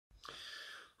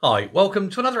Hi,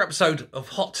 welcome to another episode of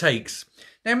Hot Takes.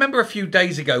 Now, remember a few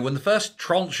days ago when the first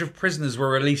tranche of prisoners were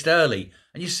released early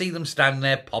and you see them standing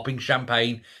there popping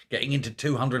champagne, getting into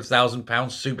 £200,000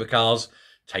 supercars,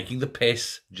 taking the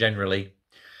piss generally?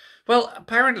 Well,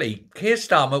 apparently, Keir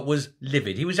Starmer was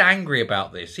livid. He was angry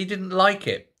about this. He didn't like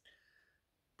it.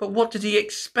 But what did he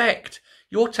expect?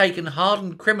 You're taking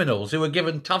hardened criminals who are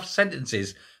given tough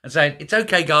sentences and saying, it's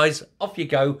okay, guys, off you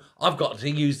go. I've got to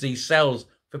use these cells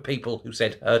for people who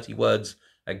said hurty words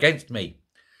against me.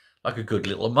 Like a good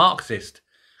little Marxist.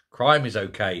 Crime is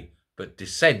okay, but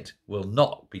dissent will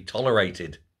not be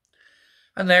tolerated.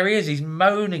 And there he is, he's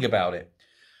moaning about it.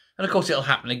 And of course it'll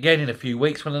happen again in a few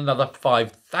weeks when another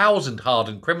 5,000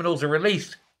 hardened criminals are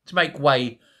released to make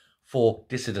way for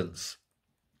dissidents.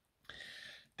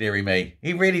 Dearie me,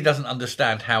 he really doesn't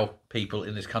understand how people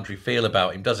in this country feel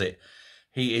about him, does it?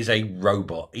 He is a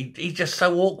robot. He's just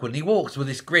so awkward. And he walks with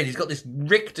this grin. He's got this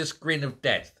rictus grin of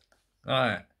death. All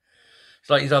right. It's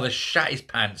like he's either shat his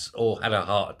pants or had a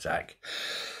heart attack.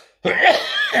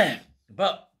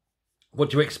 But what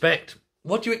do you expect?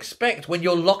 What do you expect when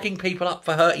you're locking people up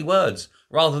for hurty words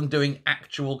rather than doing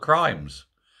actual crimes?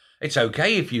 It's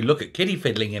okay if you look at kiddie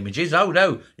fiddling images. Oh,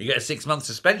 no, you get a 6-month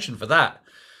suspension for that.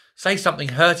 Say something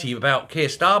hurty about Keir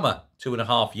Starmer,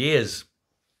 2.5 years.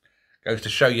 Goes to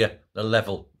show you the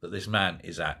level that this man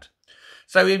is at.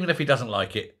 So even if he doesn't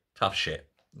like it, tough shit.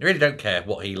 I really don't care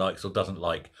what he likes or doesn't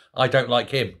like. I don't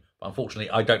like him. But unfortunately,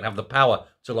 I don't have the power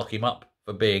to lock him up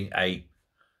for being a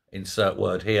insert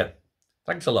word here.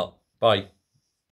 Thanks a lot. Bye.